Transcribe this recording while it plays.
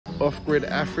off-grid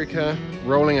Africa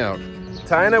rolling out.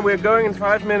 China, we're going in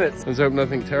 5 minutes. Let's hope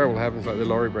nothing terrible happens, like the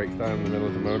lorry breaks down in the middle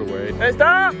of the motorway. Hey,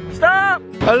 stop! Stop!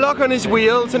 A lock on his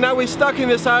wheel, so now we're stuck in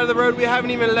the side of the road. We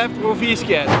haven't even left Wolfisk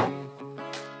yet.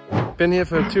 Been here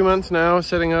for 2 months now,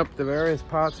 setting up the various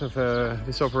parts of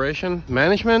this operation.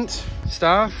 Management,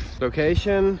 staff,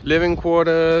 location, living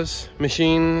quarters,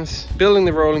 machines, building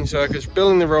the rolling circus,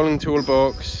 building the rolling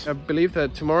toolbox. I believe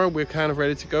that tomorrow we're kind of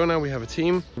ready to go now. We have a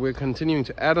team. We're continuing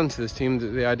to add on to this team.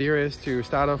 The idea is to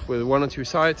start off with 1 or 2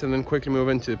 sites and then quickly move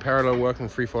into parallel work on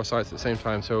 3 or 4 sites at the same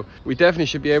time. So we definitely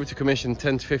should be able to commission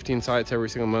 10 to 15 sites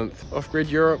every single month. Off-grid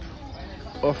Europe,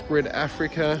 off-grid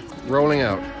Africa, rolling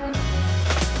out.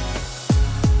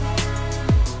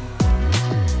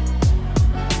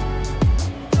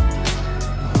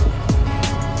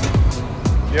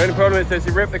 The only problem is that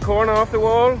he ripped the corner off the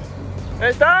wall.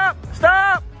 Hey, stop!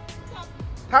 Stop!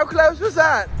 How close was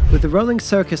that? With the rolling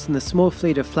circus and the small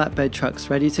fleet of flatbed trucks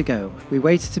ready to go, we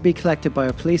waited to be collected by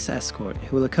our police escort,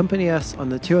 who will accompany us on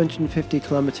the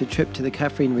 250-kilometre trip to the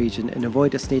Kaffrine region and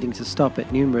avoid us needing to stop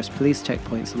at numerous police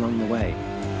checkpoints along the way.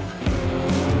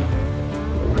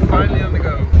 We're finally on the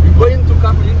go. We're going to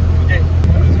Kaffrine today.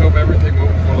 Let's hope everything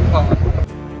won't fall apart.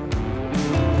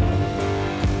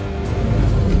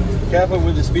 Careful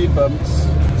with the speed bumps.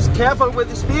 Just careful with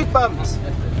the speed bumps.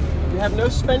 We have no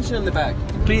suspension in the back.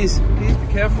 Please be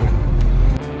careful.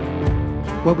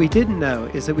 What we didn't know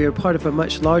is that we were part of a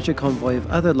much larger convoy of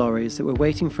other lorries that were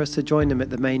waiting for us to join them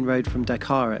at the main road from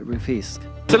Dakar at Wolfisk.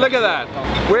 So look at that.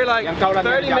 We're like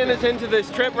 30 minutes into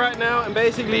this trip right now, and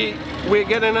basically we're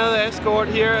getting another escort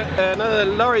here. Another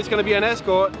lorry is going to be an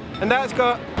escort, and that's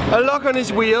got a lock on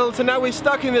his wheel. So now we're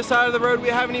stuck in the side of the road. We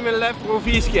haven't even left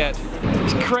Wolfisk yet.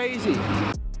 It's crazy.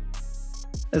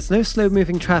 As no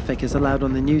slow-moving traffic is allowed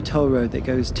on the new toll road that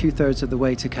goes 2/3 of the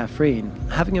way to Kaffrine,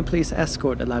 having a police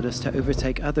escort allowed us to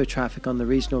overtake other traffic on the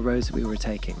regional roads that we were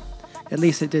taking. At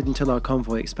least it did until our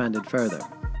convoy expanded further.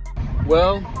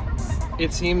 Well,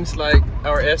 it seems like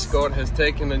our escort has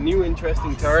taken a new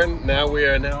interesting turn. Now we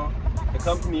are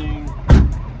accompanying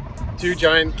 2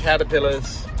 giant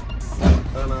caterpillars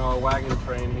on our wagon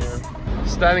train here.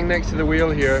 Standing next to the wheel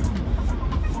here,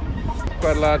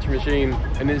 quite a large machine,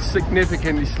 and it's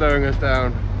significantly slowing us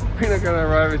down. We're not going to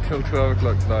arrive until 12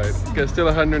 o'clock tonight. There's still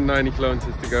 190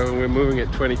 kilometers to go, and we're moving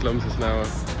at 20 kilometers an hour.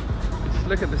 Just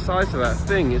look at the size of that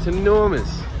thing, it's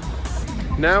enormous.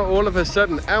 Now all of a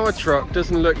sudden our truck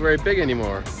doesn't look very big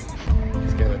anymore.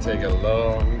 It's going to take a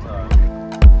long time.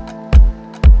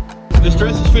 The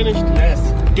stress is finished? Yes.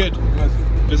 Good.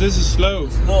 Because this is slow.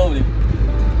 Slowly.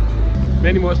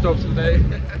 Many more stops today.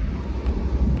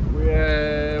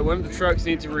 One of the trucks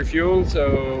needs to refuel,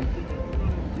 so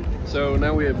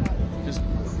now we're just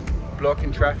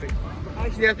blocking traffic.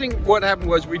 Actually, I think what happened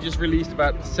was we just released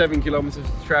about 7 kilometers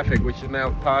of traffic, which is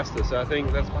now past us, so I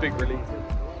think that's a big relief.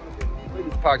 We're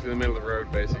just parked in the middle of the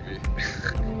road, basically.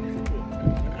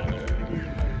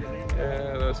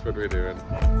 Yeah, that's what we're doing.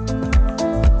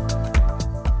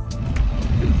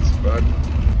 It's fun.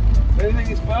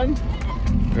 Anything is fun?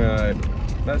 Right,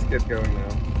 let's get going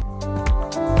now.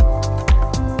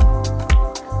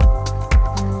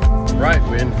 Right,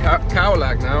 we're in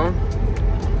Kaolack now.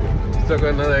 Still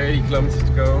got another 80 kilometers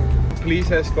to go. Police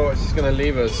escort is just gonna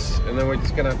leave us, and then we're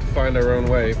just gonna have to find our own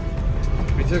way.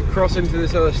 We just cross into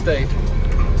this other state,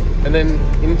 and then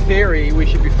in theory we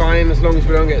should be fine as long as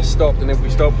we don't get stopped. And if we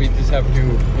stop, we just have to,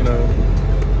 you know,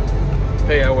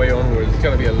 pay our way onwards. It's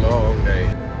gonna be a long day.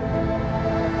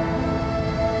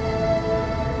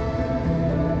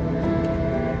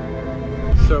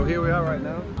 So here we are right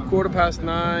now,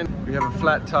 9:15. We have a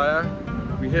flat tire.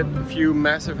 We hit a few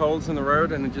massive holes in the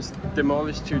road and it just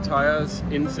demolished 2 tires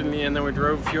instantly, and then we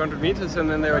drove a few hundred meters and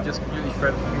then they were just completely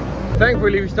shredded.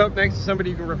 Thankfully we stopped next to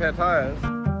somebody who can repair tires.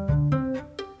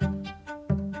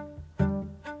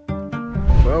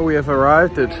 Well, we have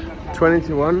arrived at 20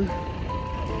 to 1.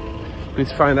 We need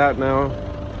to find out now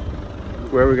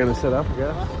where we're going to set up, I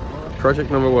guess. Project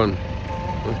number 1.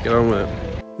 Let's get on with it.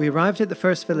 We arrived at the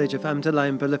first village of Amdala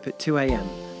in Bulup at 2 AM,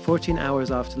 14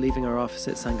 hours after leaving our office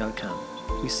at Sangalkam.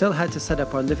 We still had to set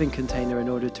up our living container in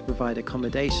order to provide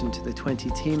accommodation to the 20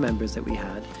 team members that we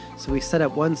had, so we set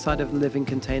up one side of the living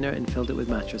container and filled it with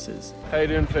mattresses. How you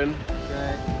doing, Finn?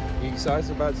 Okay. You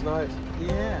excited about tonight?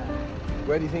 Yeah.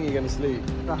 Where do you think you're going to sleep?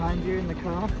 Behind you in the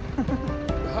car.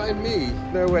 Behind me?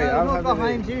 No way, No, I'll not have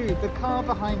behind you. The car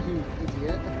behind you,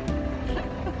 idiot.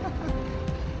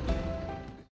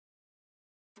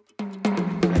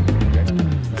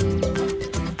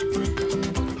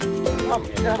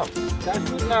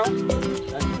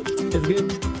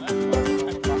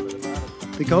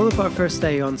 The The goal of our first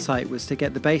day on site was to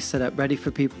get the base set up ready for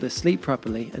people to sleep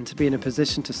properly and to be in a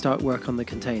position to start work on the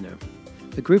container.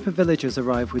 The group of villagers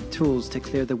arrived with tools to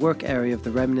clear the work area of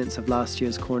the remnants of last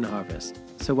year's corn harvest.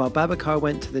 So while Babacar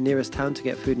went to the nearest town to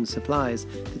get food and supplies,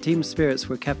 the team's spirits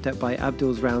were kept up by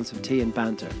Abdul's rounds of tea and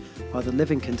banter, while the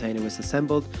living container was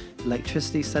assembled,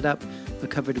 electricity set up, a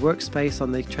covered workspace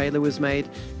on the trailer was made,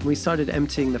 and we started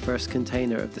emptying the first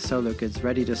container of the solar goods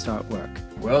ready to start work.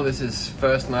 Well, this is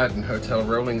first night in Hotel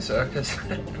Rolling Circus.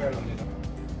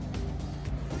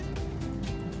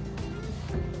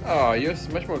 Oh, yours is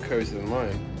much more cozy than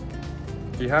mine.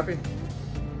 You happy?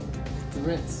 The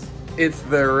Ritz. It's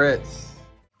the Ritz.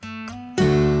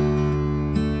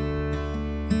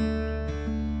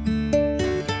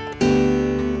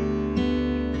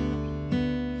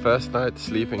 First night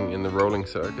sleeping in the Rolling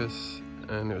Circus,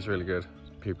 and it was really good.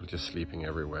 People just sleeping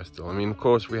everywhere still. I mean, of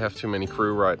course, we have too many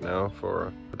crew right now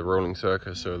for the Rolling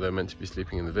Circus, so they're meant to be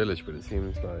sleeping in the village, but it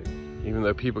seems like, even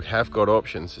though people have got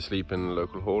options to sleep in the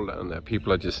local hall down there,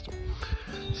 people are just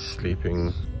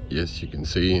sleeping, yes, you can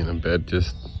see, in a bed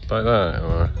just like that.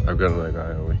 Or I've got another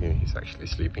guy over here, he's actually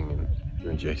sleeping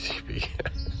in JCB.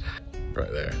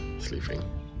 Right there, sleeping.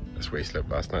 That's where he slept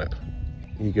last night.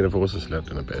 You could have also slept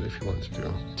in a bed if you wanted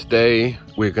to. Today,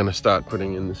 we're going to start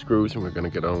putting in the screws and we're going to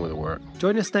get on with the work.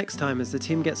 Join us next time as the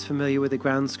team gets familiar with the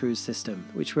ground screws system,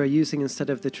 which we're using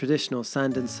instead of the traditional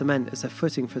sand and cement as a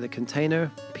footing for the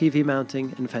container, PV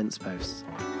mounting and fence posts.